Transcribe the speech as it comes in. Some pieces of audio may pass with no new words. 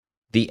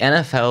The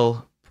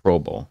NFL Pro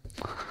Bowl,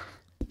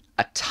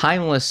 a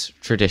timeless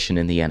tradition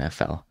in the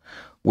NFL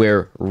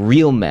where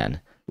real men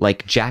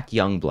like Jack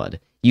Youngblood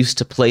used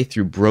to play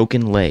through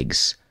broken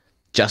legs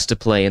just to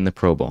play in the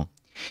Pro Bowl.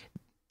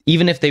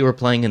 Even if they were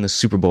playing in the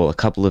Super Bowl a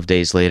couple of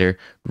days later,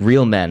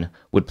 real men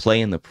would play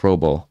in the Pro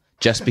Bowl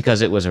just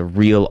because it was a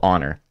real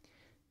honor.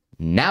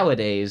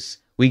 Nowadays,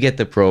 we get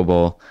the Pro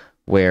Bowl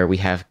where we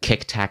have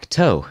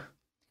kick-tack-toe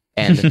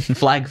and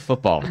flag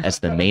football as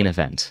the main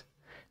event.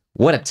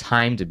 What a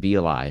time to be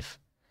alive.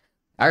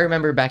 I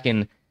remember I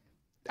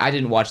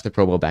didn't watch the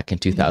Pro Bowl back in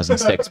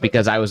 2006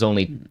 because I was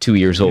only 2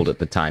 years old at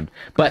the time.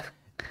 But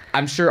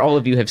I'm sure all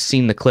of you have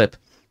seen the clip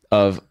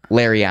of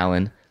Larry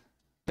Allen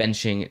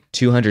benching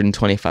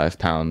 225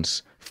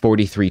 pounds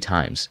 43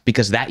 times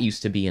because that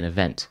used to be an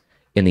event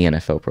in the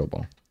NFL Pro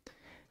Bowl.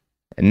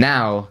 And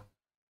now,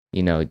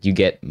 you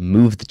get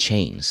move the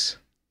chains.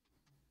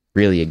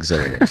 Really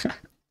exhilarating.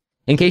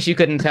 In case you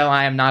couldn't tell,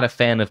 I am not a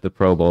fan of the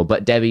Pro Bowl,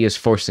 but Debbie is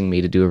forcing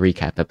me to do a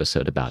recap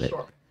episode about it.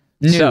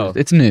 Sure.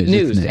 It's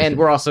news. And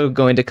we're also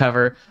going to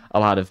cover a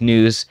lot of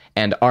news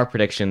and our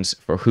predictions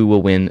for who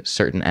will win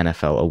certain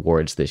NFL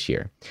awards this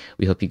year.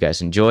 We hope you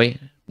guys enjoy.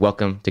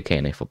 Welcome to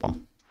KNA Football.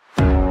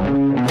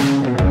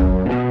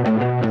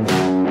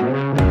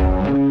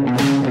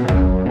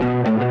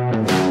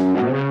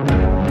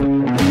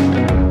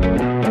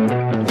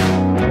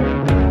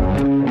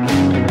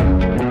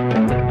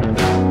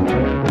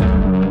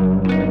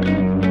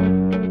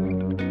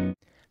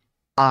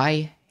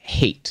 I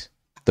hate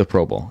the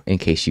Pro Bowl, in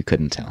case you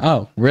couldn't tell.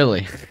 Oh,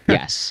 really?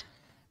 Yes.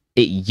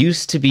 It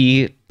used to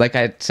be, like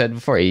I said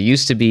before, it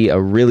used to be a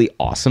really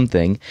awesome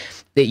thing.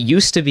 It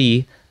used to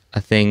be a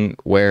thing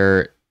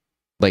where,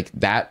 like,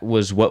 that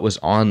was what was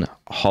on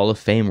Hall of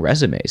Fame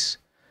resumes.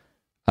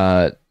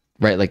 Right?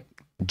 Like,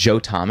 Joe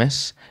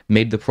Thomas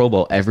made the Pro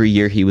Bowl every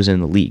year he was in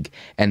the league.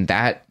 And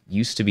that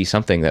used to be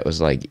something that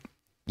was like,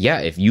 yeah,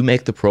 if you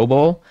make the Pro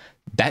Bowl,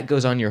 that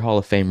goes on your Hall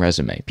of Fame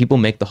resume. People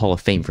make the Hall of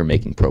Fame for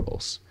making Pro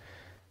Bowls.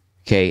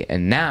 Okay,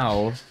 and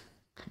now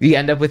you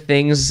end up with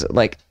things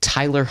like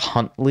Tyler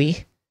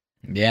Huntley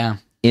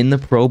in the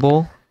Pro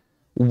Bowl.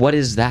 What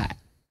is that?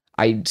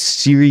 I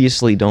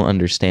seriously don't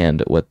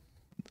understand what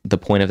the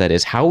point of that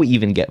is. How we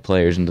even get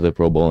players into the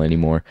Pro Bowl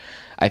anymore.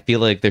 I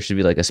feel like there should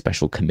be like a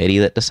special committee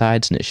that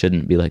decides, and it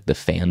shouldn't be like the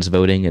fans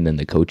voting and then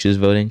the coaches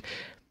voting.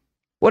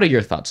 What are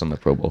your thoughts on the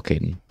Pro Bowl,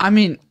 Caden? I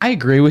mean, I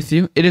agree with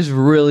you. It was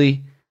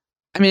really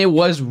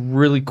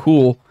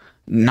cool.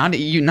 Not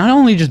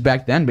only just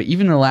back then, but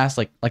even the last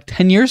like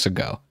 10 years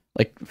ago,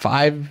 like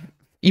 5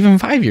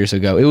 years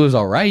ago, it was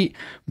all right.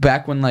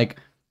 Back when like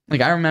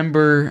I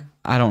remember,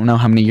 I don't know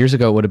how many years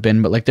ago it would have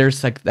been, but like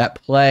there's like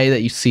that play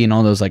that you see in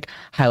all those like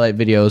highlight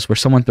videos where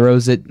someone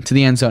throws it to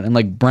the end zone and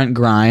like Brent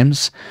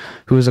Grimes,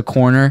 who is a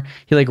corner,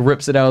 he like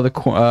rips it out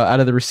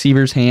of the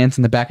receiver's hands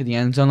in the back of the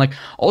end zone. Like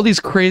all these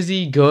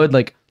crazy good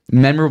like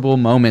memorable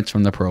moments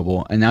from the Pro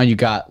Bowl, and now you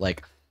got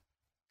like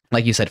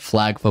you said,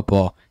 flag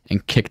football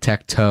and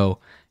kick-tack-toe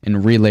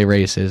and relay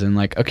races, and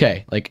like,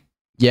 okay, like,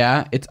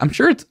 yeah, I'm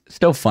sure it's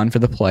still fun for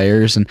the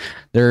players, and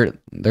they're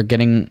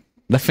getting,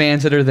 the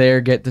fans that are there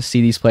get to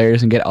see these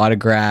players and get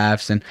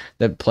autographs, and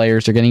the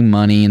players are getting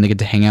money and they get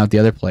to hang out with the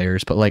other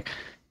players, but like,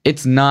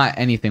 it's not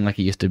anything like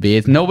it used to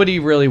be. Nobody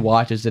really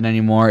watches it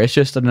anymore. It's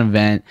just an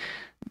event.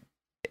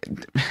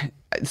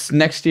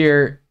 Next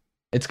year,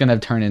 it's gonna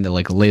turn into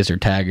like laser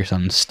tag or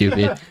something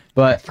stupid,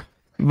 but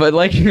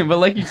like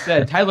you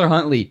said, Tyler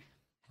Huntley,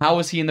 how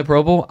was he in the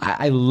Pro Bowl?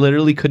 I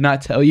literally could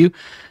not tell you.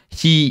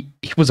 He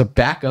was a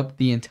backup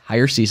the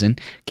entire season,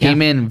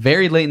 came in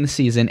very late in the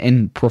season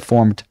and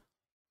performed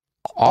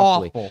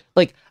awful.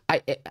 Like,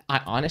 I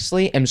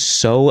honestly am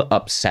so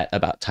upset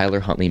about Tyler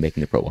Huntley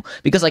making the Pro Bowl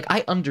because, like,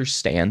 I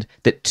understand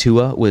that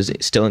Tua was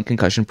still in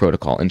concussion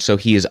protocol, and so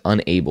he is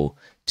unable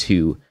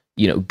to,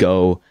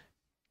 go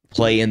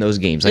play in those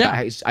games. Like,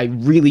 yeah. I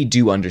really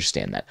do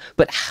understand that.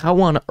 But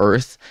how on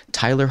earth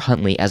Tyler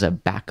Huntley as a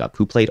backup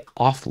who played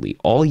awfully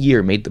all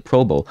year made the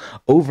Pro Bowl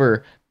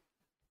over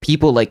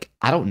people like,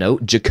 I don't know,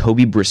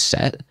 Jacoby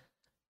Brissett?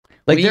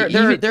 Like,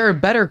 there are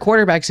better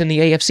quarterbacks in the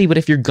AFC, but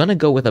if you're going to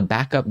go with a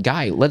backup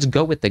guy, let's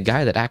go with the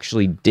guy that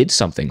actually did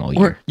something all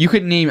year. Or I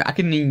could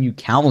name you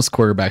countless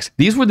quarterbacks.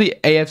 These were the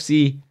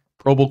AFC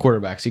Pro Bowl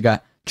quarterbacks. You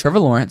got Trevor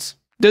Lawrence,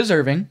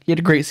 deserving. He had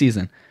a great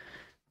season.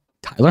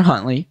 Tyler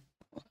Huntley,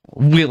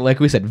 like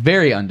we said,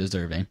 very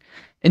undeserving.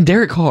 And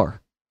Derek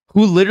Carr,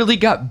 who literally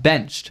got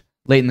benched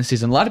late in the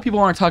season. A lot of people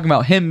aren't talking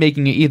about him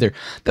making it either.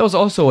 That was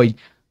also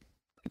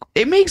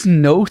it makes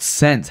no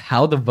sense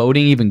how the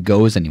voting even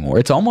goes anymore.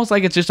 It's almost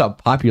like it's just a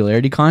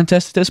popularity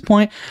contest at this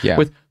point. Yeah.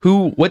 With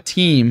what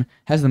team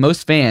has the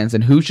most fans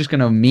and who's just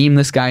going to meme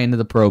this guy into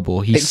the Pro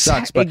Bowl. He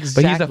sucks, but he's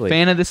a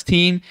fan of this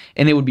team,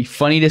 and it would be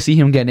funny to see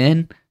him get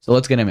in. So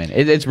let's get him in.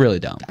 It's really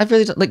dumb. I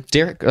really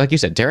like you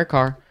said, Derek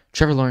Carr,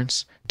 Trevor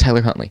Lawrence,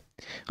 Tyler Huntley.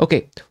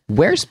 Okay,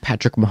 where's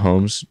Patrick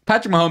Mahomes?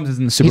 Patrick Mahomes is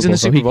in the Super Bowl. He's in the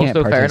Super Bowl,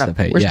 so fair enough.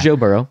 Where's Yeah. Joe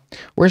Burrow?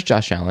 Where's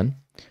Josh Allen?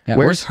 Yeah,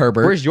 where's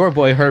Herbert? Where's your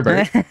boy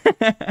Herbert?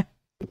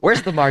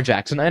 Where's Lamar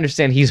Jackson? I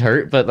understand he's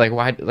hurt, but like,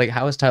 why? Like,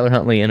 how is Tyler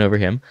Huntley in over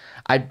him?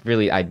 I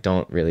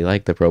don't really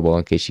like the Pro Bowl.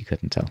 In case you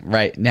couldn't tell.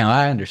 Right now,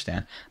 I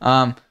understand.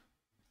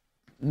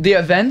 The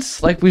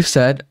events, like we've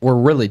said, were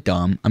really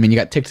dumb. I mean, you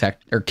got kick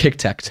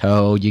tack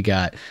toe. You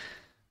got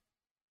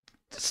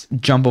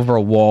jump over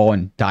a wall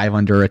and dive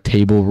under a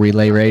table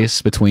relay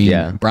race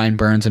between Brian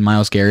Burns and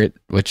Myles Garrett,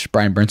 which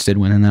Brian Burns did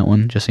win in that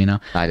one, just so you know.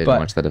 I didn't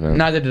watch that event.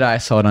 Neither did I. I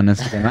saw it on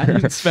Instagram. I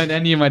didn't spend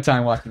any of my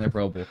time watching the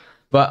Pro Bowl.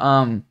 But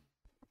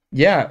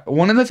yeah,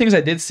 one of the things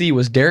I did see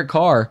was Derek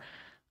Carr.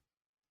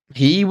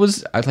 He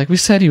was, like we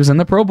said, he was in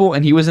the Pro Bowl,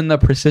 and he was in the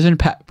precision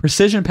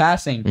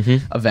passing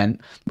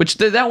event, which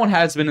that one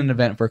has been an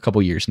event for a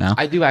couple years now.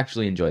 I do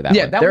actually enjoy that.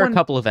 Yeah, there are a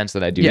couple events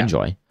that I do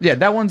enjoy. Yeah,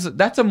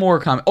 that's a more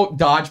common. Oh,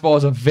 dodgeball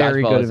is a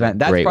very good event.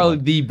 That's probably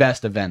the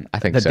best event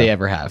that they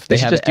ever have. They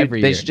have it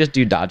every year. They should just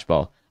do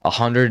dodgeball,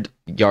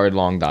 100-yard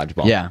long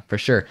dodgeball. Yeah, for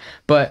sure.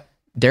 But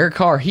Derek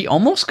Carr, he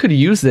almost could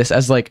use this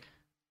as like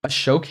a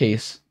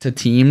showcase to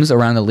teams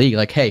around the league.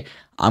 Like, hey,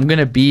 I'm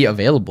gonna be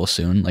available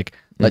soon. Like,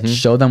 let's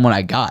show them what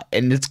I got.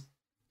 And it's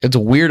a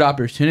weird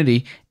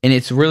opportunity, and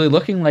it's really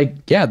looking like,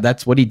 yeah,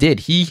 that's what he did.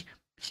 He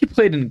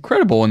played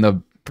incredible in the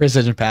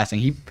precision passing.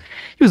 He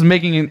was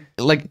making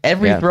like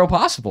every throw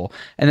possible.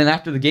 And then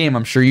after the game,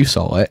 I'm sure you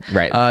saw it.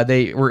 Right.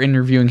 They were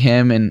interviewing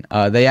him, and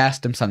they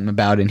asked him something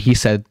about it, and he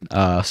said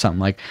something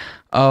like,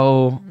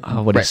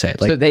 what did he say?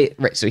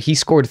 Like, so he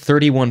scored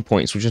 31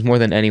 points, which is more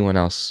than anyone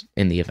else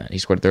in the event. He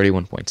scored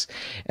 31 points.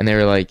 And they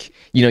were like,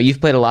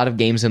 you've played a lot of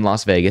games in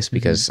Las Vegas,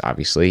 because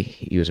obviously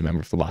he was a member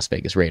of the Las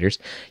Vegas Raiders.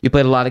 You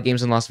played a lot of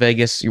games in Las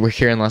Vegas. You were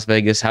here in Las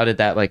Vegas. How did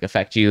that like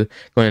affect you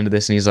going into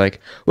this? And he's like,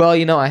 well,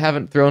 I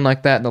haven't thrown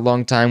like that in a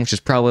long time, which is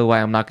probably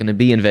why I'm not going to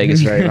be in Vegas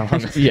very long.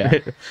 Yeah.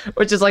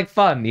 Which is like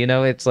fun,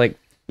 it's like,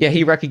 yeah,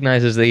 he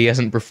recognizes that he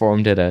hasn't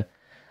performed at a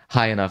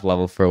high enough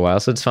level for a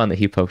while, so it's fun that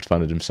he poked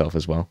fun at himself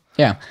as well.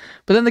 Yeah,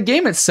 but then the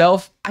game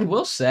itself, I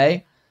will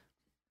say,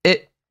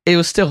 it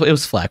was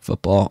flag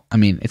football. I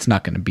mean, it's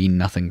not going to be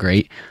nothing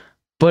great,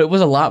 but it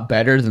was a lot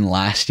better than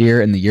last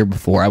year and the year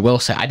before. I will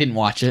say, I didn't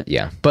watch it.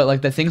 Yeah, but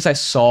like the things I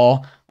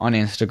saw on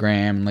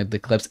Instagram, like the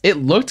clips, it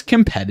looked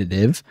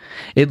competitive.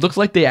 It looked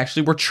like they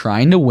actually were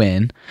trying to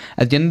win.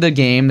 At the end of the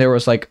game, there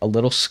was like a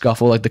little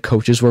scuffle. Like the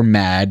coaches were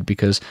mad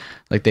because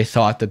like they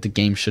thought that the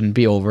game shouldn't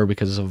be over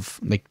because of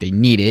like they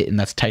need it, and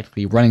that's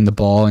technically running the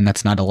ball, and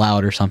that's not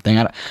allowed or something.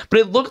 But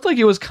it looked like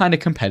it was kind of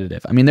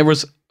competitive. I mean, there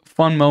was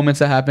fun moments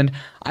that happened.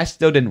 I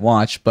still didn't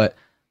watch, but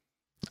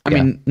I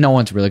mean, no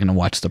one's really going to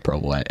watch the Pro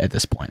Bowl at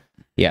this point.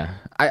 Yeah,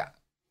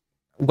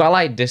 while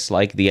I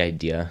dislike the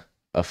idea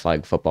of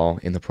flag football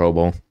in the Pro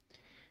Bowl,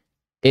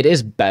 it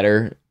is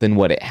better than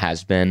what it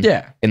has been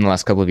in the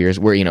last couple of years,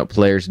 where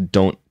players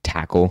don't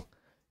tackle,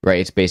 right?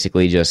 It's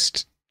basically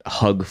just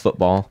hug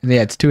football.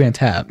 Yeah, it's 2-hand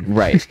tap.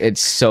 Right.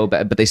 It's so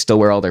bad, but they still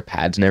wear all their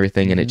pads and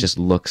everything, and it just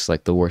looks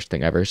like the worst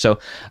thing ever. So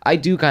I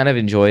do kind of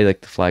enjoy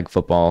like the flag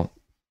football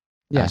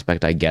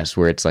aspect, I guess,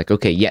 where it's like,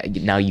 okay, yeah,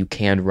 now you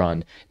can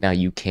run, now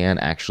you can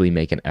actually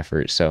make an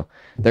effort. So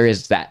there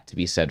is that to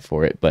be said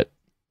for it, but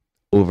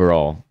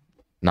overall,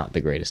 not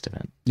the greatest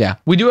event. Yeah,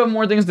 we do have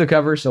more things to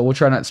cover, so we'll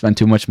try not to spend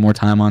too much more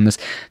time on this.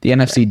 The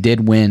NFC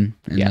did win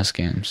in this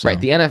game. So. Right,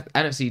 the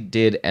NFC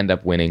did end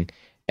up winning,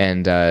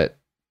 and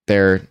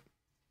their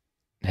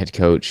head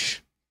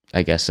coach,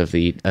 I guess, of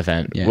the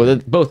event,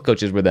 both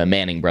coaches were the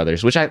Manning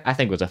brothers, which I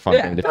think was a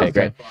fun thing to pick,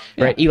 right?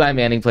 Yeah. Right, Eli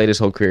Manning played his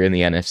whole career in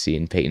the NFC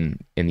and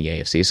Peyton in the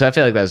AFC, so I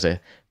feel like that was a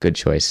good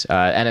choice.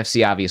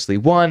 NFC obviously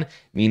won,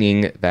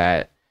 meaning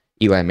that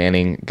Eli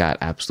Manning got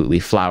absolutely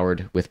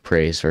flowered with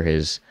praise for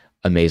his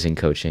amazing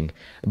coaching.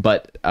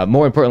 But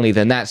more importantly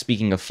than that,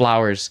 speaking of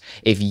flowers,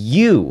 if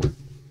you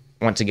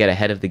want to get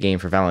ahead of the game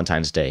for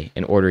Valentine's Day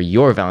and order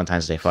your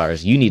Valentine's Day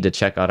flowers, you need to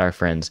check out our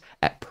friends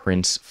at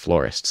Prince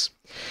Florists.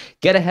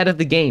 Get ahead of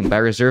the game by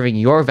reserving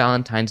your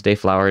Valentine's Day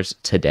flowers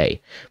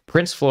today.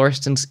 Prince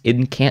Florists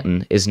in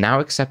Canton is now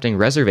accepting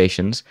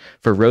reservations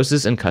for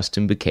roses and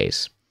custom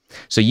bouquets,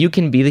 so you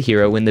can be the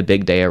hero when the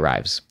big day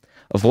arrives.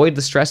 Avoid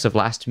the stress of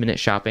last-minute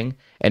shopping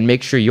and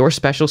make sure your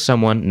special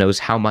someone knows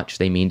how much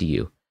they mean to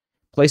you.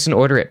 Place an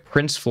order at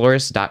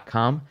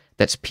princeflorist.com.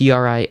 That's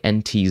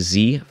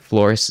PRINTZ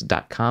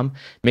florist.com.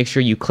 Make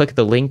sure you click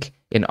the link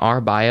in our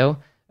bio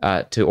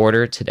to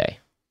order today.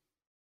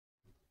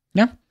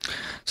 Yeah.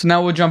 So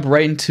now we'll jump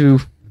right into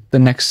the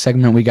next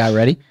segment we got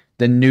ready.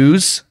 The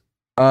news.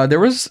 There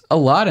was a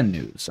lot of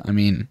news. I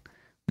mean,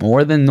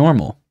 more than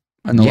normal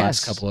in the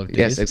last couple of days.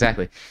 Yes,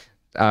 exactly.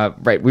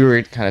 Right. We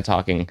were kind of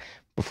talking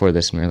before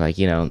this, and we were like,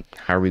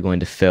 how are we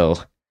going to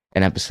fill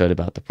an episode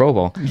about the Pro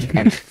Bowl?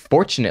 And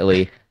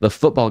fortunately, the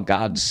football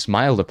gods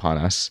smiled upon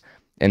us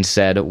and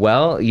said,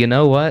 well, you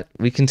know what?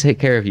 We can take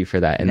care of you for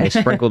that. And they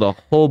sprinkled a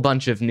whole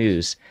bunch of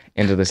news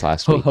into this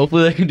last week.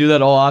 Hopefully they can do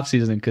that all off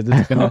season, because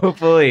it's gonna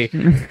hopefully.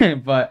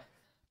 But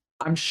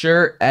I'm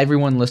sure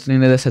everyone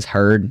listening to this has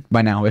heard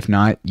by now. If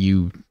not,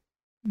 you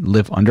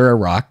live under a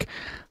rock.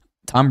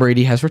 Tom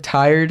Brady has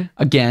retired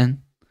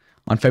again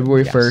on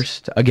February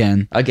 1st.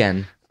 Again.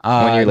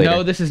 1 year later.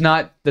 No, this is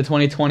not the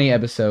 2020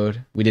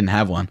 episode. We didn't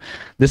have one.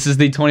 This is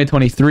the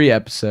 2023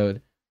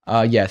 episode.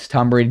 Yes,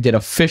 Tom Brady did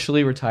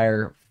officially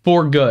retire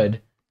for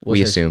good.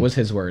 Was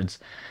his words.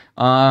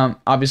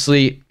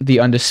 Obviously, the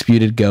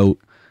undisputed GOAT.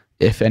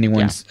 If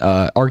anyone's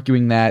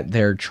arguing that,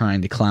 they're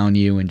trying to clown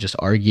you and just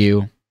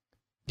argue.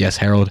 Yes,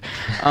 Harold.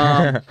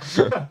 Yeah.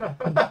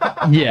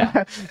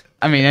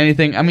 I mean,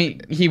 anything. I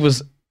mean, he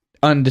was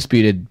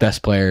undisputed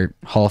best player,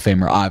 Hall of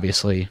Famer,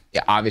 obviously.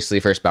 Yeah, obviously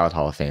first ballot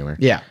Hall of Famer.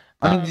 Yeah.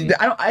 I mean,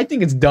 I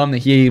think it's dumb that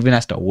he even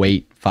has to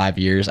wait 5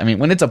 years. I mean,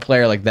 when it's a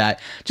player like that,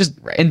 just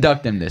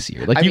induct him this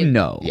year.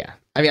 Yeah.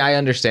 I mean, I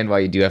understand why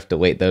you do have to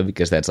wait, though,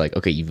 because that's like,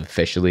 okay, you've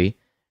officially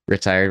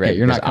retired, right? Yeah,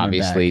 you're not because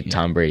coming obviously back,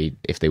 Tom Brady,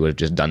 if they would have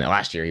just done it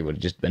last year, he would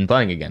have just been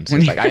playing again. So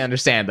it's like, I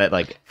understand that,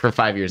 like, for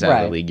 5 years out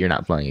of the league, you're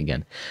not playing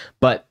again.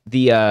 But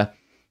the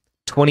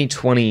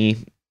 2020,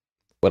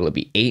 what'll it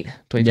be,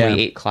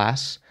 2028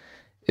 class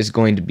is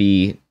going to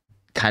be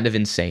kind of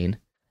insane.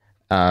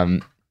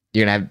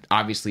 You're going to have,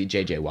 obviously,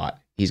 J.J. Watt.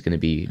 He's going to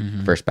be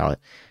first ballot.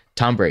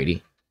 Tom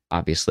Brady,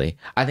 obviously.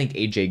 I think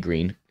A.J.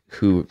 Green,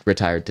 who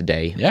retired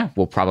today,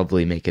 will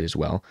probably make it as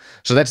well.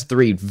 So that's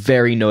 3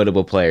 very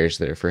notable players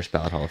that are first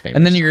ballot Hall of Famers.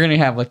 And then you're going to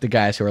have like the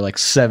guys who are like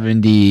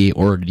 70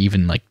 or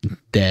even like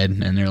dead,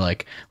 and they're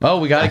like,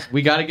 well, we got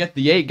to get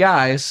the 8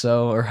 guys,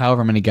 so, or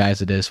however many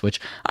guys it is,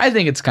 which I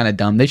think it's kind of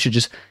dumb. They should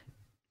just,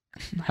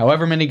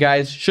 however many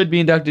guys should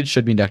be inducted.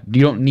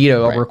 You don't need a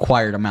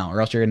required amount,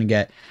 or else you're going to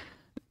get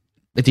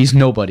these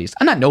nobodies.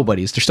 Not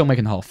nobodies, they're still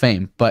making the Hall of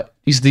Fame, but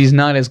these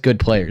not as good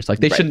players. Like,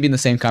 they shouldn't be in the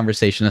same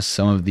conversation as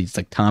some of these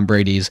like Tom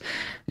Brady's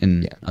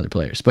and other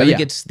players. But I think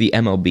it's the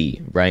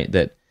MLB, right?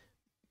 That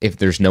if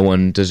there's no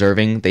one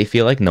deserving, they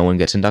feel like no one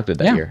gets inducted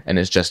that year. And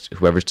it's just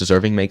whoever's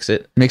deserving makes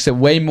it. Makes it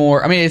way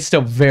more. I mean, it's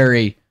still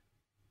very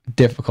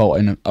difficult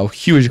and a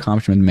huge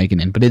accomplishment to make it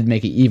in, but it'd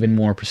make it even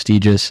more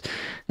prestigious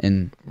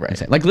and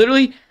insane. Like,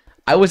 literally,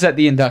 I was at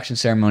the induction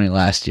ceremony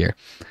last year.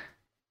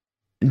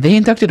 They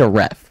inducted a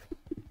ref.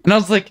 And I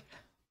was like,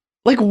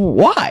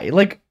 why?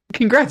 Like,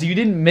 congrats, you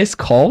didn't miss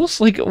calls?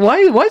 Like, why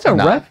is a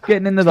ref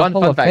getting into the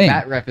Hall of Fame?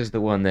 That ref is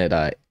the one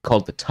that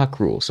called the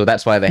Tuck rule, so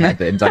that's why they had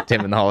to induct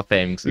him in the Hall of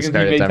Fame. Because he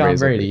made Tom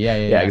Brady.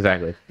 Yeah,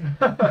 exactly.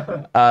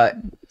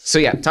 So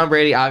yeah, Tom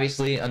Brady,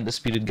 obviously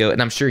undisputed GOAT,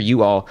 and I'm sure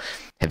you all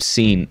have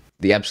seen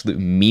the absolute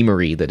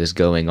memery that is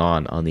going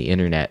on the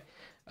internet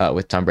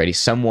with Tom Brady.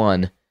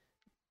 Someone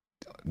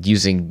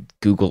using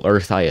Google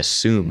Earth, I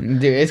assume,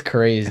 dude, it's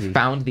crazy,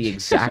 found the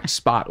exact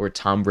spot where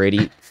Tom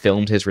Brady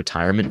filmed his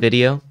retirement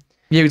video.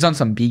 Yeah, he was on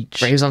some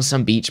beach. Right, he was on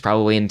some beach,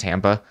 probably in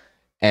Tampa,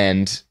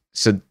 and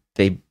so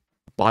they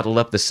bottled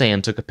up the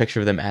sand, took a picture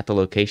of them at the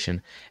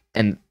location,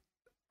 and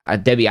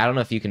Debbie, I don't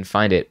know if you can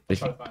find it, but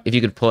if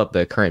you could pull up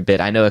the current bid.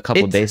 I know a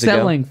couple days ago, it's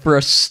selling for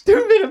a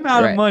stupid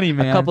amount of money,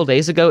 man. A couple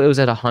days ago, it was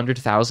at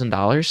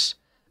 $100,000.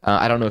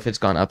 I don't know if it's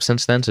gone up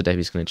since then, so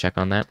Debbie's going to check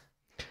on that.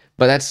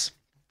 But that's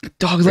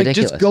dog, like,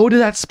 just go to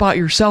that spot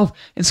yourself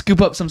and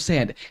scoop up some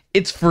sand.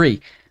 It's free.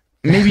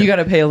 Maybe you got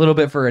to pay a little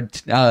bit for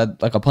a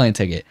plane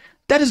ticket.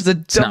 That is the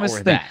dumbest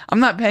thing. That. I'm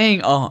not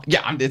paying.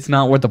 It's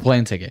not worth the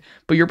plane ticket.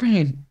 But you're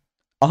paying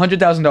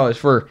 $100,000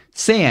 for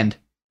sand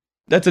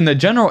that's in the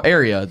general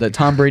area that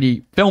Tom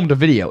Brady filmed a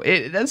video.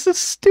 That's the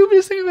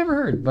stupidest thing I've ever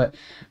heard. But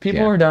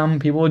people are dumb.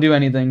 People will do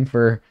anything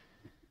for.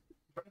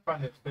 I'm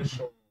trying to find the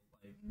official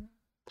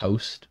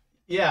post.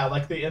 Yeah,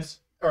 like the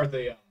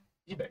eBay.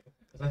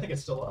 I think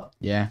it's still up.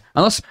 Yeah,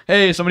 unless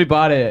somebody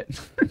bought it.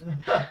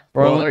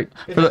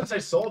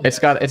 It's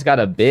got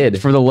a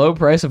bid for the low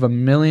price of $1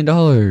 million.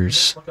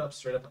 Look up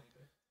straight up.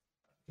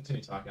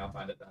 Continue talking. I'll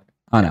find it then.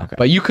 I know,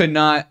 but you could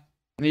not.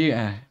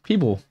 Yeah,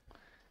 people.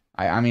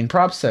 I mean,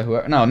 props to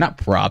whoever. No, not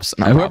props.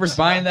 Whoever's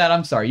buying that,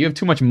 I'm sorry. You have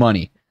too much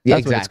money.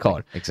 That's what it's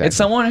called. Exactly. It's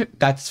someone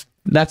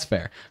that's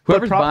fair.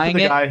 Whoever's buying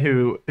the guy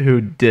who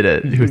did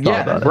it, who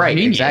thought about it. Right,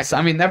 exactly.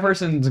 I mean, that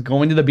person's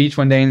going to the beach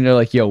one day and they're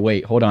like, yo,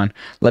 wait, hold on.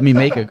 Let me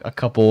make a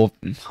couple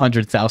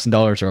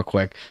 $100,000 real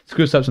quick.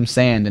 Scoops up some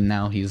sand and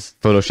now he's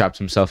photoshopped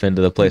himself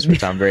into the place where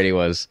Tom Brady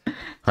was.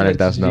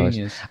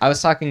 $100,000. I was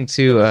talking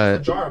to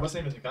what's the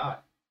name of the guy?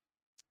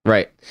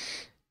 Right.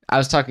 I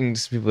was talking to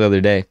some people the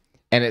other day,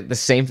 and the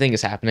same thing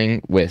is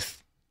happening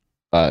with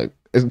kind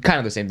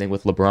of the same thing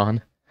with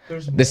LeBron.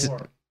 There's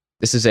more.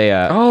 This is a.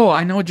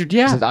 I know what you're.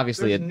 Yeah. This is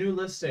obviously There's new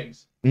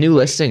listings. New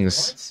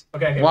listings.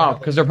 What? Okay. Wow,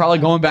 because they're probably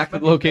going back to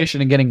the location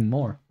and getting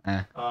more.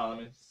 Let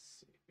me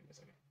see.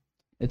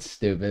 It's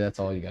stupid. That's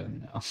all you gotta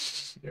know.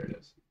 There it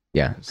is.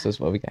 Yeah. So that's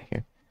what we got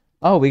here.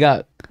 Oh, we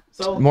got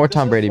more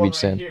Tom Brady beach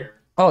sand. Here.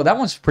 Oh, that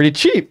one's pretty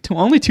cheap.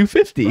 Only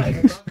 $250.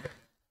 Right,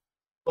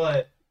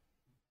 but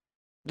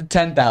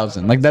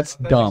 10,000. Like, that's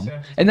dumb.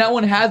 And that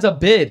one has a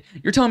bid.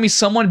 You're telling me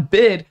someone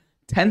bid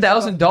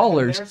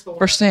 $10,000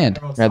 for sand?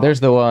 Yeah, there's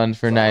the one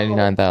for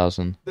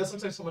 $99,000. This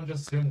looks like someone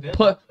just zoomed in.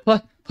 Plus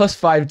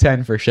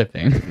 $510 for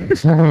shipping.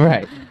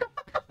 Right.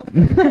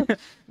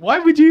 Why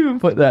would you even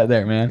put that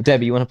there, man?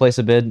 Debbie, you want to place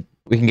a bid?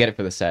 We can get it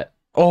for the set.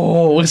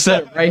 Oh, we'll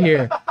set it right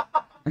here.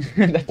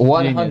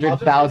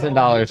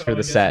 $100,000 for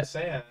the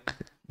set.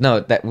 No,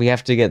 that we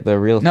have to get the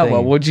real thing. No,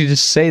 well, would you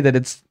just say that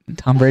it's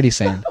Tom Brady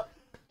sand?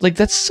 Like,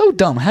 that's so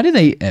dumb. How do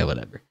they?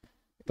 Whatever.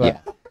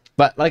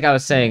 But like I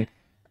was saying,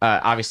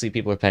 Obviously,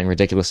 people are paying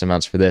ridiculous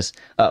amounts for this.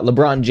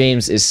 LeBron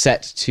James is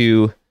set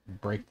to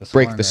break the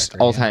break scoring the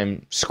record,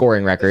 all-time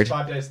scoring record It's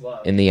 5 days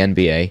left. in the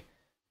NBA.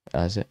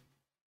 Is it?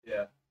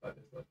 Yeah, 5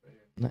 days left right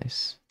here.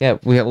 Nice. Yeah,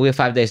 we have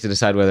 5 days to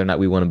decide whether or not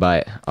we want to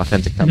buy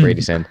authentic Tom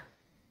Brady sand.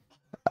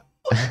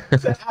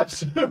 It's an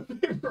absolute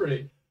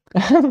victory.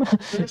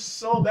 There's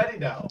so many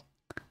now.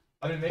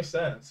 I mean, it makes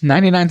sense.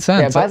 99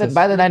 cents. Yeah,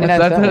 buy the 99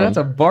 that's, cent that's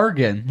a one.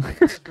 bargain.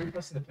 Just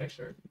reposting the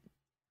picture.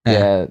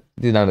 Yeah,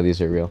 none of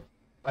these are real.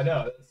 I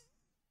know. That's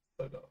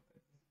so dope.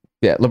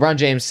 Yeah, LeBron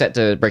James set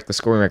to break the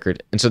scoring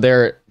record, and so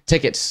there are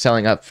tickets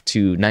selling up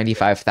to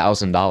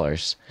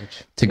 $95,000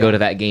 to go to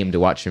that game to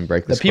watch him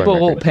break the The scoring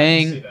people record.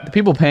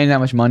 paying that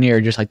much money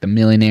are just like the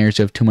millionaires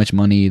who have too much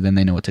money, then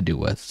they know what to do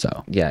with.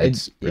 So Yeah,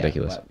 it's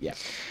ridiculous. Yeah.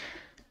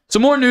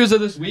 Some more news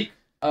of this week.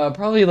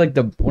 Probably like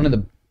one of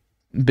the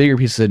bigger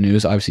pieces of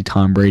news. Obviously,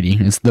 Tom Brady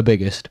is the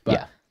biggest. But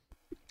Yeah.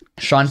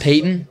 Sean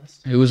Payton,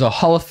 who was a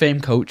Hall of Fame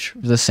coach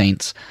for the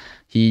Saints,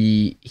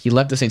 he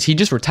left the Saints. He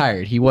just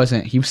retired. He was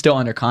still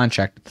under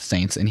contract with the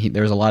Saints, and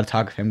there was a lot of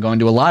talk of him going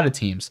to a lot of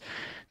teams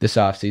this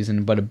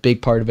offseason. But a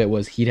big part of it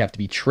was he'd have to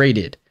be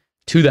traded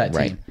to that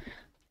team. Right.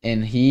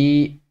 And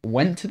he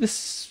went to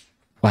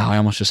wow, I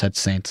almost just said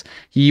Saints.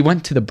 He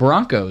went to the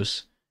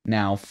Broncos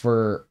now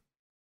for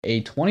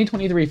a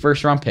 2023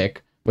 first round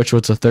pick, which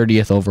was the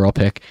 30th overall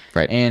pick,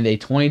 Right. and a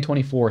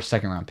 2024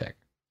 second round pick.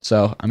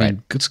 So, I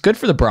mean, It's good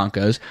for the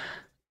Broncos,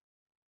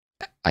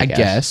 I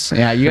guess.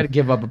 Yeah, you got to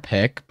give up a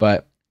pick,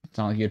 but it's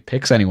not like you had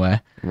picks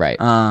anyway. Right.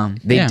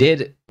 They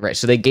did, right.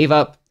 So they gave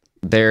up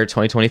their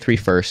 2023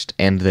 first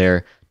and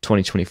their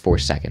 2024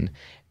 second,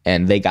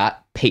 and they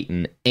got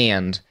Peyton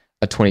and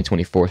a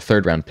 2024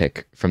 third round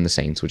pick from the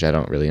Saints, which I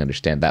don't really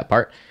understand that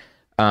part.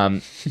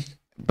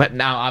 But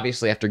now,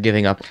 obviously, after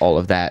giving up all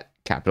of that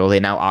capital, they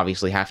now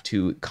obviously have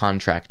to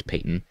contract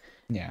Peyton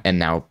and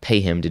now pay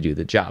him to do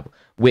the job,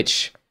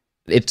 which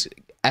it's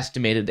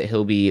estimated that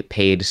he'll be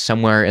paid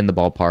somewhere in the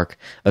ballpark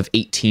of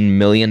 $18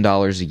 million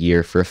a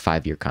year for a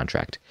 5-year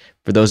contract.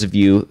 For those of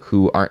you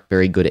who aren't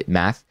very good at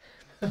math,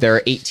 there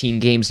are 18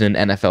 games in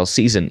an NFL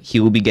season. He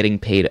will be getting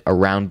paid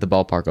around the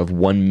ballpark of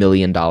 $1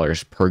 million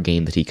per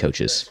game that he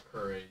coaches,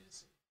 Crazy.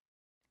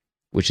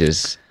 which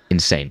is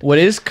insane. What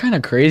is kind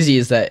of crazy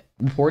is that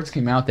reports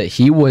came out that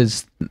he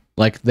was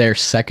like their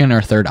second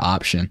or third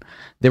option.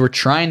 They were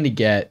trying to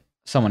get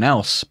someone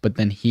else, but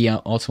then he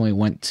ultimately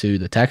went to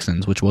the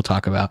Texans, which we'll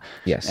talk about.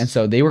 Yes. And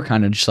so they were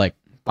kind of just like,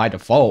 by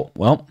default,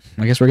 well,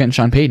 I guess we're getting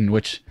Sean Payton,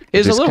 which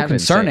is a little kind of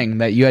concerning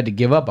that you had to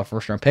give up a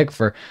first round pick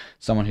for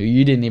someone who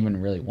you didn't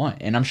even really want.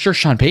 And I'm sure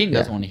Sean Payton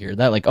doesn't want to hear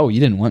that. Like, oh, you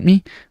didn't want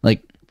me?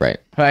 Like, Right.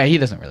 he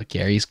doesn't really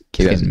care. He's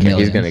He doesn't getting care.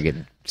 He's millions. going to get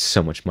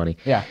so much money.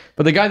 Yeah.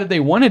 But the guy that they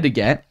wanted to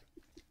get,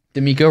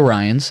 D'Amico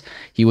Ryans,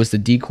 he was the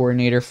D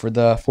coordinator for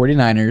the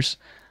 49ers.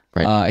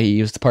 Right.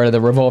 He was part of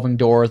the revolving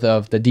door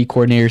of the D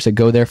coordinators that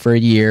go there for a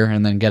year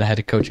and then get a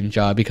head coaching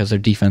job because their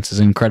defense is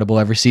incredible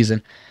every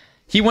season.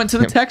 He went to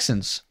the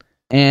Texans,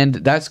 and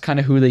that's kind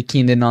of who they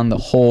keyed in on the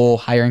whole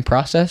hiring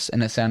process,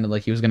 and it sounded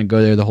like he was going to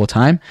go there the whole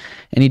time,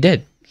 and he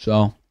did.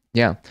 So,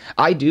 Yeah.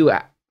 I do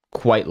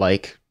quite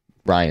like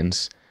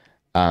Ryans.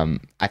 I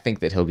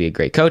think that he'll be a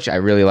great coach. I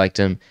really liked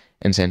him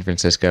in San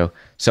Francisco.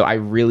 So I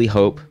really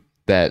hope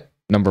that,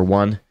 number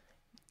one,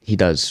 he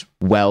does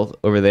well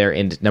over there,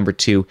 and number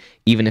two,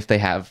 even if they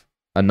have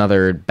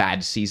another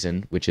bad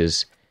season, which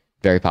is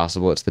very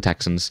possible, it's the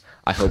Texans,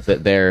 I hope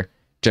that their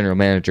general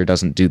manager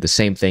doesn't do the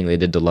same thing they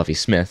did to Lovie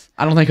Smith.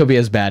 I don't think he'll be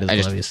as bad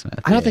as Lovie Smith.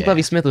 I don't think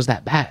Lovie Smith was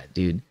that bad,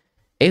 dude.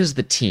 It was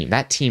the team.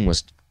 That team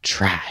was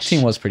trash.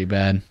 Team was pretty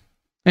bad.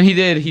 And he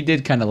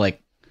did kind of like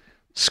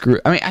screw.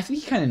 I mean, I think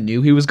he kind of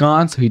knew he was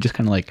gone, so he just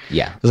kind of like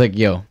was like,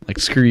 yo, like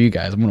screw you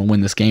guys. I'm going to win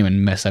this game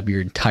and mess up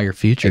your entire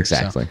future.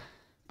 Exactly. So.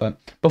 But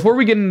before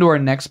we get into our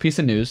next piece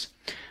of news,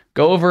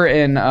 go over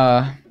and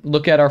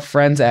look at our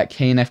friends at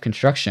K&F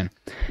Construction.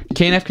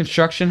 K&F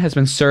Construction has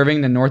been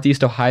serving the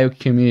Northeast Ohio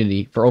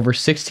community for over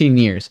 16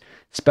 years,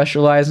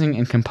 specializing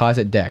in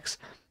composite decks.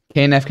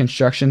 K&F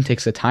Construction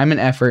takes the time and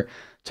effort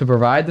to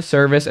provide the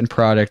service and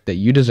product that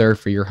you deserve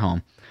for your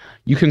home.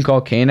 You can call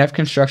K&F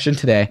Construction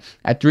today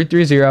at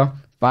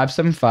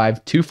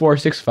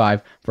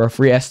 330-575-2465 for a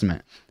free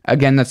estimate.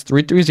 Again, that's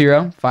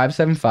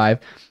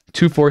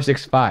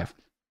 330-575-2465.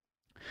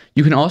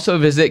 You can also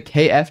visit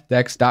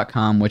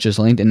kfdex.com, which is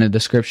linked in the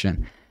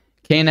description.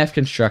 K&F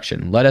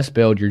Construction. Let us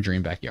build your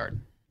dream backyard.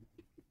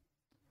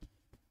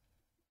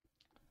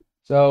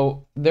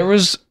 So there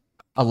was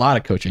a lot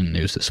of coaching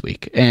news this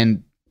week,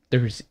 and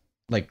there's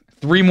like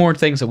 3 more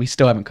things that we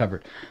still haven't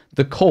covered.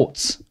 The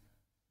Colts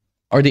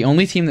are the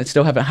only team that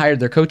still haven't hired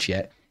their coach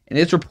yet, and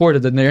it's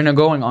reported that they're now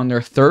going on their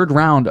 3rd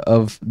round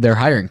of their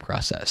hiring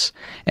process.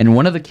 And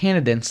one of the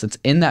candidates that's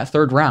in that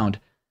 3rd round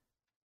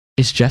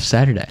is Jeff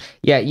Saturday.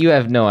 Yeah, you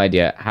have no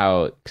idea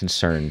how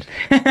concerned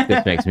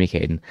this makes me,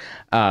 Caden.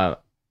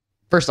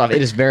 First off,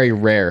 it is very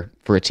rare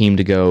for a team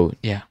to go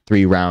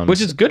 3 rounds,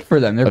 Which is good for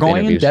them. They're of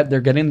going interviews. in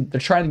depth.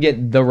 They're trying to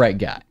get the right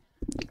guy.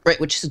 right,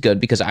 which is good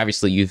because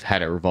obviously you've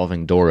had a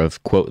revolving door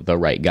of quote the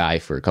right guy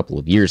for a couple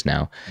of years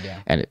now,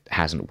 and it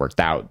hasn't worked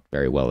out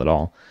very well at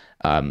all.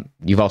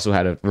 You've also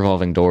had a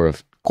revolving door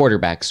of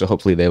quarterbacks, so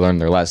hopefully they learn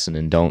their lesson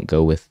and don't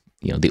go with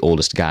the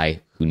oldest guy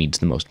who needs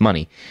the most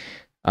money.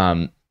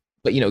 But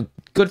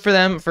good for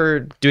them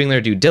for doing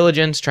their due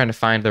diligence, trying to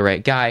find the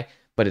right guy.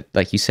 But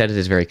like you said, it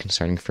is very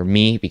concerning for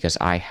me because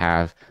I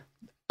have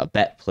a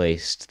bet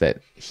placed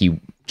that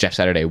Jeff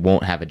Saturday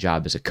won't have a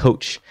job as a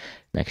coach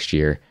next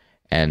year.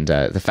 And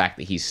the fact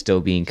that he's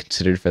still being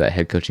considered for that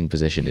head coaching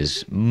position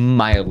is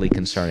mildly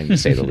concerning, to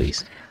say the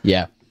least.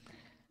 Yeah.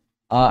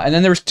 And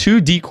then there was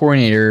 2 D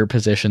coordinator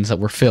positions that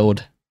were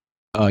filled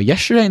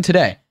yesterday and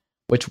today,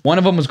 which one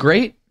of them was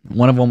great,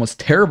 one of them was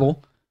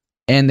terrible,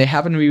 and they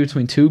happened to be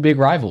between 2 big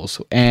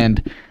rivals.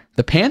 And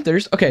the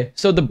Panthers, okay,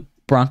 so the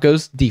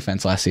Broncos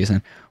defense last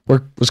season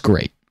was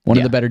great. One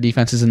of the better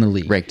defenses in the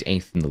league. Ranked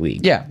 8th in the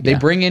league. Yeah, they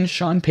bring in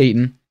Sean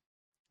Payton.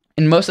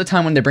 And most of the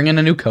time when they bring in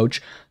a new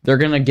coach, they're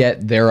going to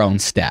get their own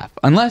staff.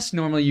 Unless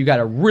normally you got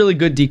a really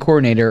good D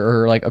coordinator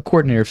or like a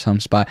coordinator of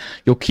some spot,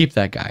 you'll keep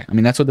that guy. I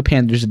mean, that's what the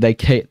Panthers did.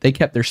 They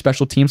kept their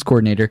special teams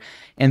coordinator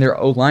and their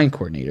O-line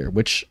coordinator,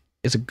 which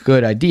is a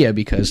good idea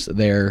because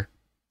they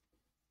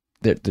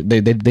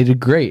did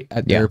great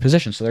at their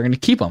position. So they're going to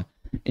keep them.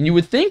 And you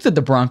would think that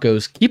the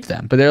Broncos keep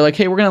them, but they're like,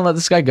 hey, we're going to let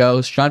this guy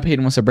go. Sean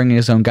Payton wants to bring in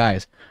his own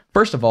guys.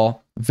 First of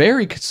all,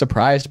 very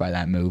surprised by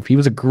that move. He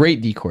was a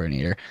great D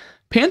coordinator.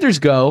 Panthers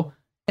go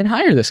and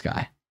hire this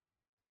guy.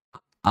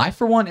 I,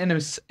 for one, am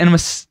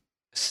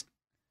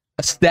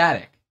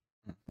ecstatic.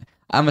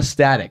 I'm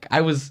ecstatic.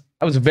 I was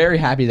very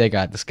happy they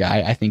got this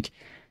guy. I think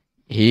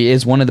he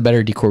is one of the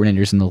better D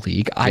coordinators in the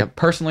league. I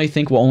personally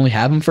think we'll only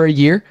have him for a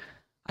year.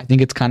 I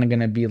think it's kind of going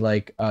to be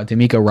like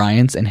D'Amico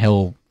Ryans, and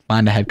he'll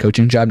find a head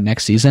coaching job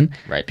next season,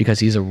 right? Because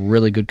he's a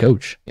really good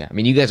coach. Yeah, I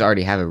mean, you guys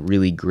already have a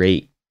really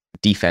great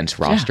defense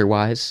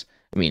roster-wise.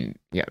 I mean,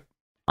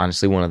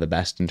 honestly, one of the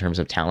best in terms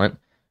of talent.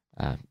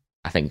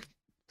 I think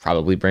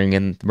probably bringing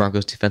in the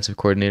Broncos defensive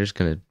coordinator is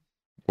going to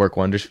work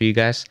wonders for you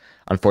guys.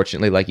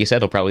 Unfortunately, like you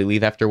said, he'll probably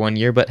leave after 1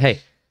 year, but hey,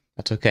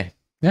 that's okay.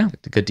 Yeah.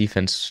 The good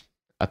defense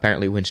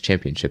apparently wins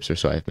championships, or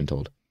so I've been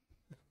told.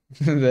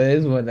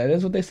 that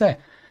is what they say.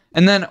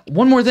 And then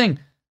one more thing.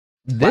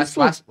 Last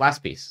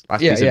piece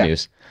of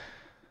news.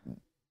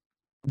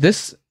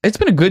 It's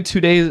been a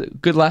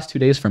good last 2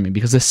 days for me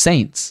because the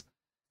Saints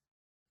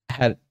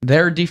had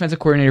their defensive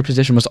coordinator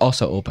position was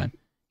also open.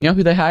 You know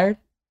who they hired?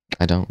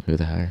 I don't. Who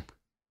they hired?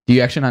 Do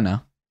you actually not know?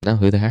 No,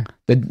 who they hired?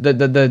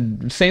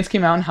 The Saints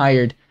came out and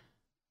hired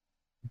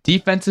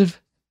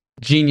defensive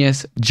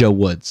genius Joe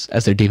Woods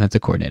as their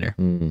defensive coordinator.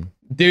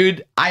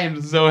 Dude, I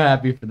am so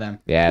happy for them.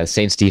 Yeah, the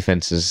Saints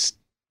defense is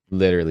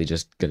literally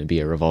just going to be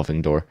a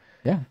revolving door.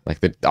 Yeah.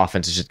 Like the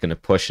offense is just going to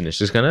push and it's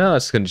just going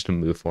to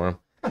move for them.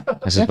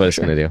 That's just what it's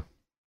going to do.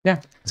 Yeah.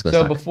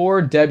 So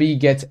before Debbie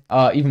gets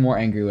even more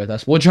angry with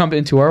us, we'll jump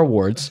into our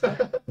awards.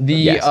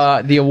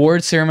 The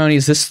award ceremony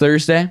is this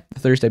Thursday, the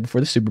Thursday before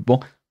the Super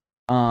Bowl.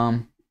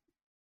 There's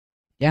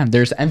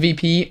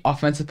MVP,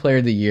 Offensive Player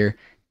of the Year,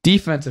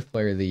 Defensive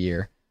Player of the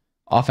Year,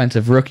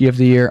 Offensive Rookie of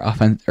the Year,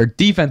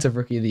 Defensive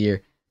Rookie of the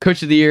Year,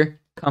 Coach of the Year,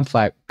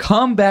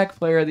 Comeback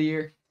Player of the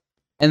Year,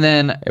 and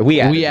then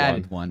we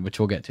added one, which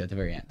we'll get to at the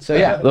very end. So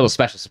a little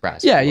special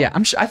surprise. Yeah.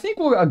 I think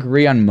we'll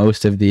agree on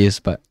most of these,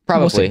 but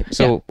probably.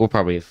 We'll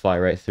probably fly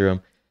right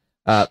through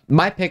them.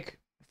 My pick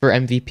for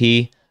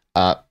MVP,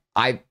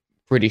 I'm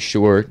pretty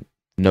sure,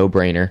 no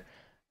brainer.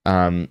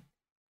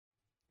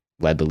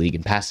 Led the league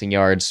in passing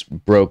yards,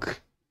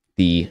 broke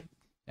the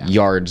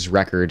yards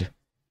record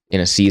in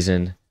a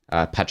season.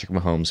 Patrick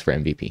Mahomes for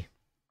MVP.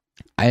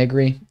 I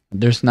agree.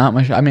 There's not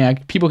much. I mean,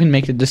 people can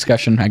make a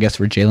discussion, I guess,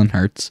 for Jalen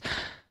Hurts.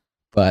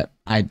 But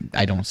I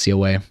don't see a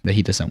way that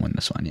he doesn't win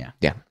this one. Yeah.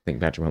 Yeah. I think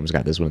Patrick Mahomes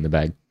got this one in the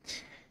bag.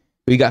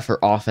 What you got for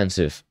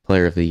Offensive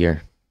Player of the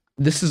Year?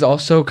 This is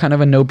also kind of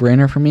a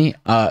no-brainer for me.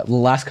 The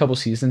last couple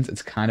seasons,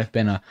 it's kind of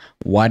been a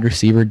wide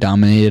receiver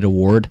dominated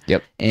award.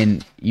 Yep.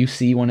 And you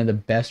see one of the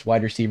best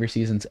wide receiver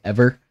seasons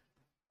ever.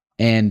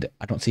 And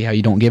I don't see how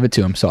you don't give it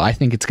to him. So I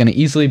think it's going to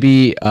easily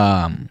be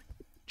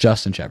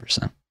Justin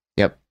Jefferson.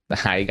 Yep.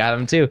 I got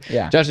him too.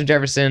 Yeah. Justin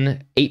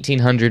Jefferson,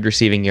 1,800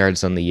 receiving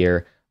yards on the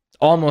year.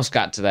 Almost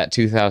got to that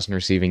 2,000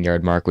 receiving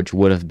yard mark, which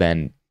would have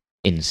been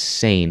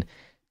insane.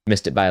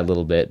 Missed it by a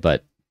little bit,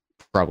 but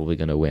probably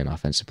going to win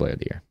Offensive Player of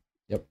the Year.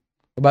 Yep.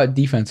 What about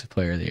Defensive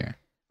Player of the Year?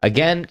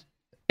 Again,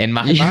 in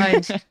my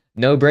mind,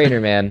 no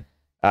brainer, man.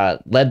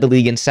 Led the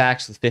league in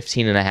sacks with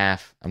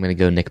 15.5. I'm going to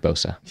go Nick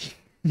Bosa.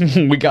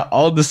 We got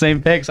all the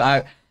same picks.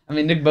 I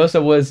mean, Nick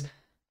Bosa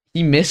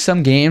he missed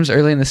some games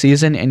early in the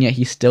season, and yet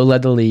he still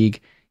led the league.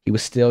 He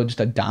was still just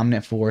a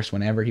dominant force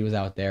whenever he was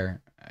out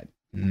there.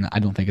 I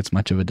don't think it's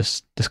much of a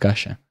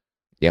discussion.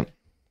 Yep.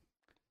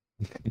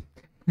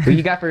 Who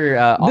you got for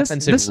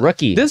Offensive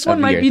Rookie? This one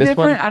might be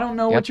different. I don't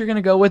know what you're going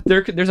to go with.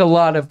 There's a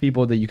lot of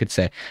people that you could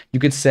say. You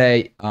could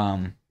say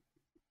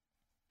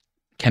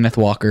Kenneth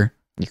Walker.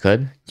 You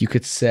could. You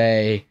could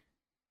say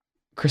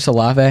Chris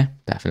Olave.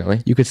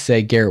 Definitely. You could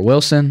say Garrett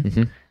Wilson.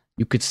 Mm-hmm.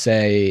 You could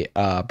say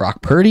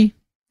Brock Purdy.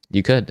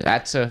 You could.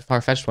 That's a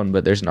far-fetched one,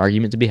 but there's an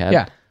argument to be had.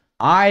 Yeah.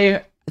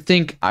 I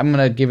think I'm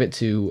going to give it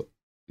to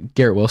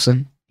Garrett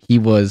Wilson. He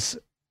was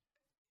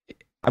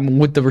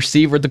with the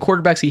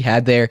quarterbacks he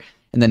had there,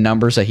 and the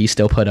numbers that he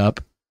still put up,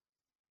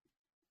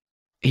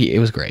 it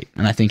was great.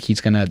 And I think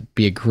he's gonna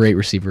be a great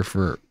receiver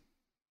for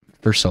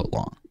so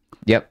long.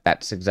 Yep,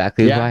 that's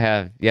exactly what I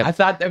have. Yep. I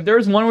thought if there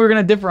was one we were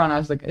gonna differ on, I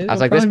was like,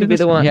 this could be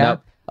the one. Yeah.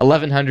 Nope.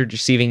 1,100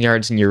 receiving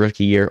yards in your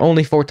rookie year,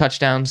 only 4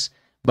 touchdowns,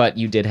 but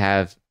you did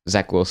have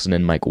Zach Wilson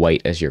and Mike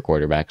White as your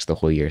quarterbacks the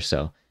whole year.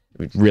 So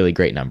really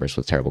great numbers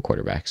with terrible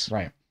quarterbacks.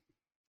 Right.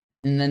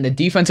 And then the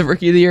defensive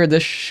rookie of the year,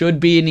 this should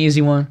be an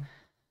easy one.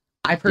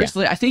 I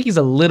think he's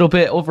a little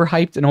bit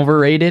overhyped and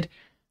overrated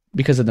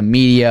because of the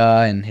media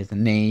and his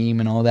name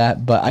and all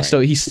that. But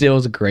he still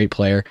is a great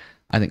player.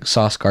 I think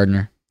Sauce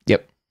Gardner.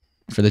 Yep.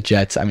 For the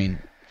Jets. I mean,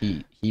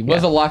 he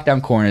was a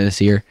lockdown corner this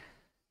year.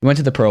 He went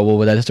to the Pro Bowl,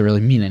 but that doesn't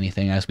really mean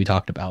anything, as we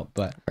talked about.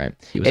 But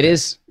it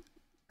is.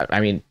 I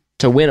mean,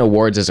 to win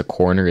awards as a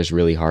corner is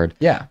really hard.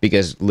 Yeah.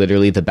 Because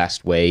literally the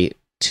best way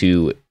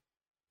to,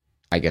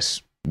 I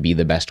guess, be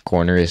the best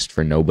corner is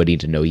for nobody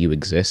to know you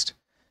exist,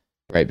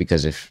 right?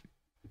 Because if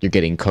you're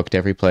getting cooked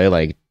every play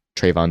like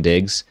Trayvon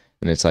Diggs,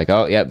 and it's like,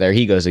 oh, yeah, there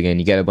he goes again.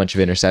 You get a bunch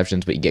of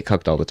interceptions, but you get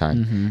cooked all the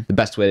time. Mm-hmm. The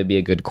best way to be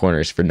a good corner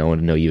is for no one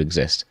to know you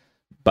exist.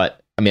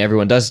 But, I mean,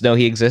 everyone does know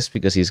he exists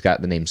because he's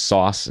got the name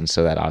Sauce, and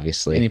so that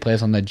obviously... And he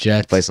plays on the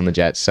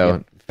Jets.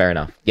 So fair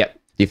enough. Yep,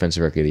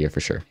 defensive rookie of the year for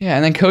sure. Yeah,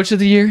 and then coach of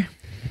the year?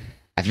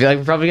 I feel like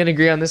we're probably going to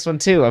agree on this one,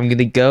 too. I'm going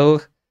to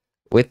go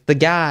with the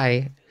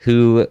guy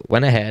who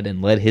went ahead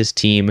and led his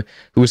team,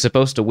 who was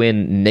supposed to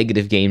win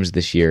negative games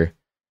this year,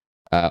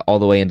 all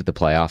the way into the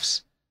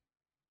playoffs.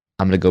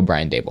 I'm going to go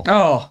Brian Daboll.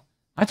 Oh,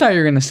 I thought you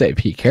were going to say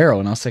Pete Carroll,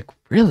 and I was like,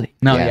 really?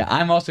 No, yeah,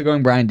 I'm also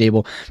going Brian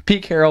Daboll.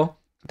 Pete Carroll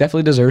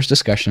definitely deserves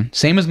discussion.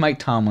 Same as Mike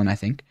Tomlin, I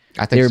think.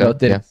 They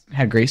both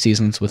had great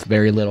seasons with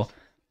very little.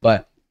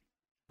 But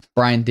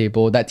Brian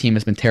Daboll, that team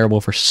has been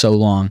terrible for so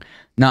long,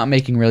 not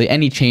making really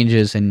any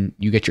changes, and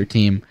you get your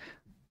team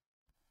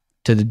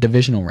to the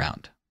divisional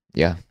round.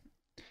 Yeah.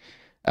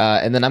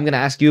 And then I'm going to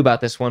ask you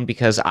about this one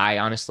because I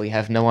honestly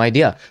have no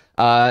idea.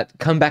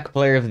 Comeback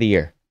player of the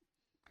year.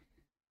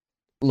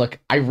 Look,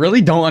 I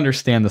really don't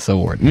understand this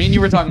award. Me and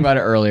you were talking about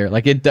it earlier.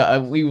 Like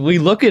we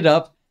look it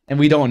up and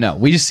we don't know.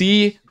 We just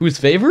see who's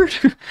favored,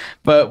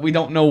 but we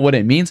don't know what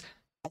it means.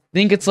 I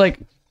think it's like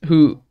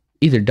who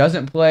either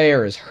doesn't play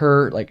or is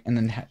hurt. Like, and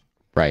then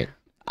right.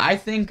 I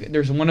think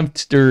there's one of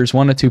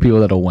two people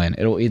that'll win.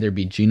 It'll either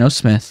be Geno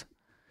Smith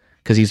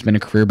because he's been a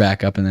career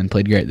backup and then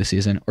played great this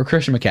season, or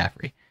Christian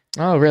McCaffrey.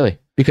 Oh, really?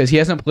 Because he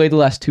hasn't played the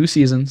last 2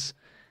 seasons.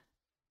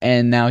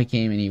 And now he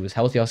came and he was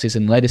healthy all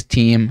season, led his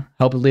team,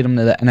 helped lead him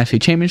to the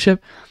NFC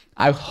Championship.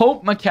 I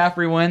hope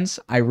McCaffrey wins.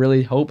 I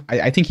really hope.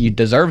 I think he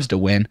deserves to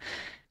win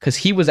because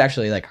he was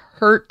actually like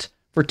hurt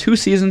for 2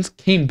 seasons,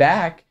 came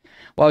back,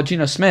 while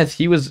Geno Smith,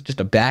 he was just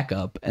a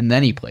backup and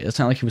then he played. It's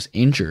not like he was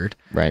injured.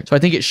 Right. So I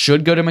think it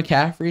should go to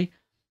McCaffrey,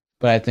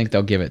 but I think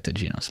they'll give it to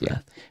Geno Smith.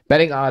 Yeah.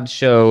 Betting odds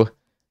show,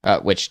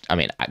 which, I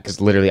mean, because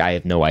literally I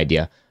have no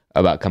idea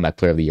about comeback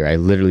player of the year. I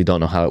literally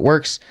don't know how it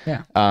works.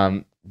 Yeah.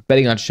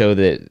 Betting odds show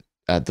that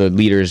the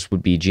leaders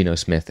would be Geno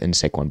Smith and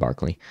Saquon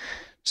Barkley.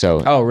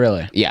 So, oh,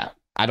 really? Yeah.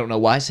 I don't know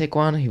why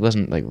Saquon. He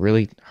wasn't like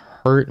really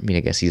hurt. I mean,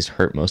 I guess he's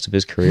hurt most of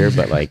his career,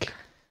 but like,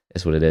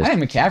 it's what it is. I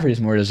think McCaffrey is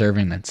more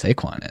deserving than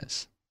Saquon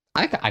is.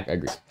 I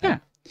agree. Yeah.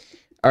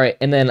 All right.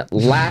 And then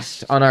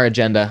last on our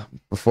agenda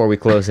before we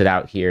close it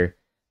out here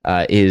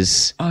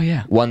is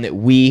one that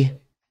we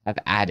have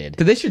added.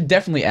 They should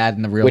definitely add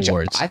in the real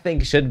awards. I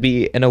think should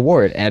be an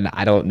award, and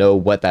I don't know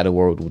what that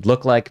award would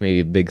look like.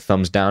 Maybe a big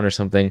thumbs down or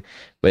something,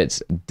 but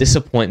it's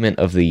disappointment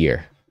of the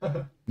year.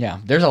 Yeah,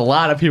 there's a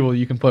lot of people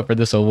you can put for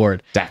this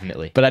award.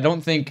 Definitely. But I don't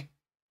think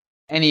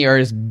any are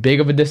as big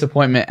of a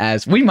disappointment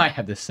as we might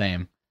have the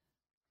same.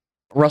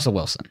 Russell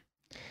Wilson.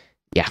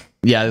 Yeah.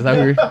 Yeah, is that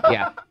weird?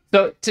 Yeah.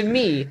 So to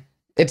me,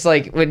 it's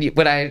like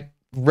when I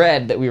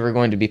read that we were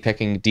going to be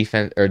picking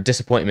defense or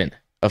disappointment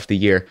of the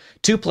year,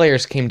 2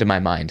 players came to my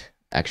mind,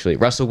 actually.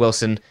 Russell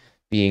Wilson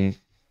being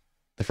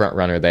the front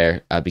runner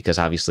there because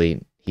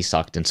obviously he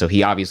sucked, and so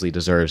he obviously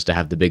deserves to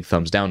have the big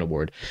thumbs down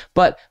award.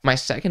 But my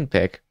second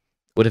pick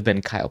would have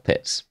been Kyle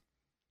Pitts.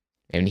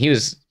 And he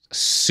was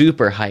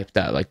super hyped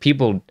up. Like,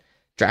 people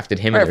drafted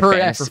him for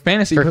fantasy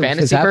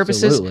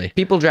purposes. Absolutely.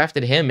 People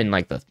drafted him in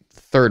like the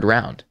 3rd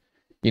round.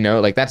 You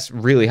know, like that's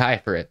really high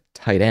for a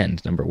tight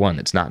end, number 1.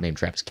 It's not named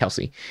Travis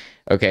Kelce.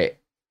 Okay.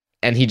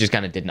 And he just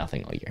kind of did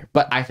nothing all year.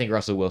 But I think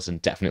Russell Wilson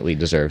definitely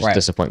deserves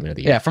disappointment of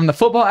the year. Yeah, from the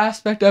football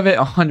aspect of it,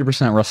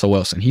 100% Russell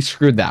Wilson. He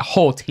screwed that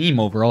whole team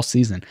over all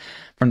season.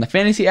 From the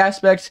fantasy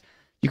aspect,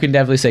 you can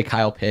definitely say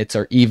Kyle Pitts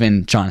or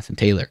even Jonathan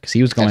Taylor because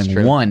he was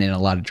going 1 in a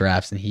lot of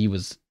drafts and he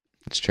was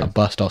a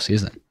bust all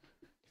season.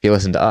 If you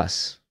listen to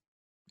us.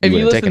 If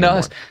you listen to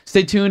us,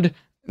 stay tuned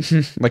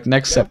like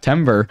next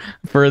September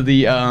for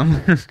the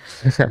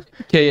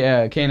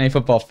K&A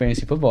football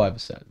fantasy football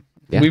episode.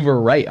 Yeah. We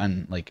were right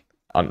on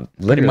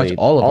literally much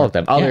all of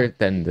them. Other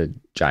than the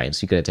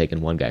Giants. You could have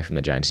taken one guy from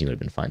the Giants and you would have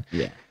been fine.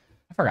 Yeah.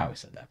 I forgot we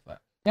said that, but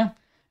yeah.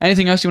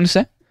 Anything else you want to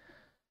say?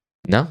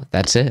 No,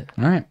 that's it.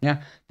 All right.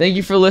 Yeah. Thank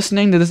you for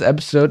listening to this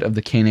episode of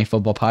the K&A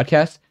Football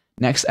Podcast.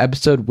 Next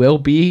episode will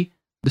be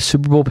the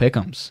Super Bowl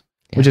Pick'ems.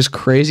 which is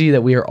crazy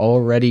that we are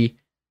already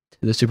to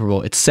the Super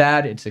Bowl. It's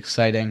sad, it's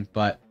exciting,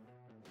 but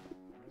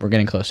we're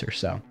getting closer.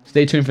 So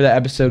stay tuned for that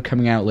episode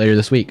coming out later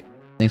this week.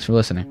 Thanks for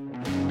listening.